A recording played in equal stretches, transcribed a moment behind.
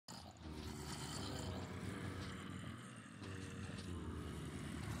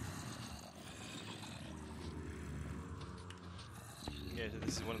Yeah, so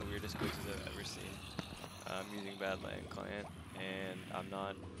this is one of the weirdest glitches I've ever seen. I'm using badlion client, and I'm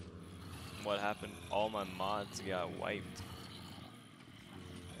not. What happened? All my mods got wiped,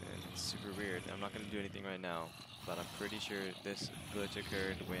 and it's super weird. I'm not gonna do anything right now, but I'm pretty sure this glitch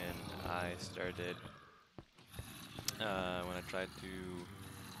occurred when I started. When I tried to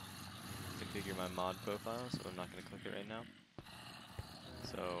configure my mod profile, so I'm not gonna click it right now.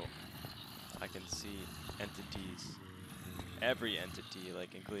 So I can see entities, every entity,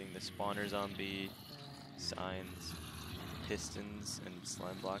 like including the spawner zombie, signs, pistons, and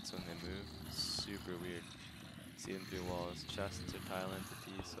slime blocks when they move. Super weird. See them through walls. Chests are tile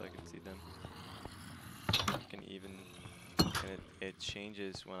entities, so I can see them. I can even, and it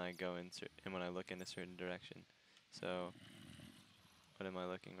changes when I go in and when I look in a certain direction. So what am I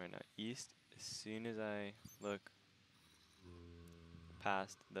looking right now? East. As soon as I look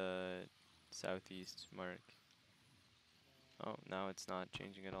past the southeast mark. Oh, now it's not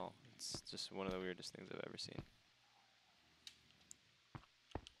changing at all. It's just one of the weirdest things I've ever seen.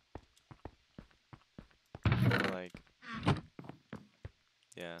 Like,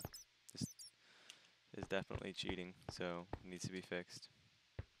 yeah, this is definitely cheating, so it needs to be fixed.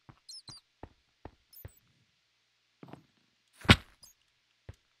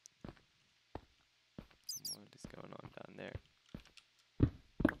 What is going on down there?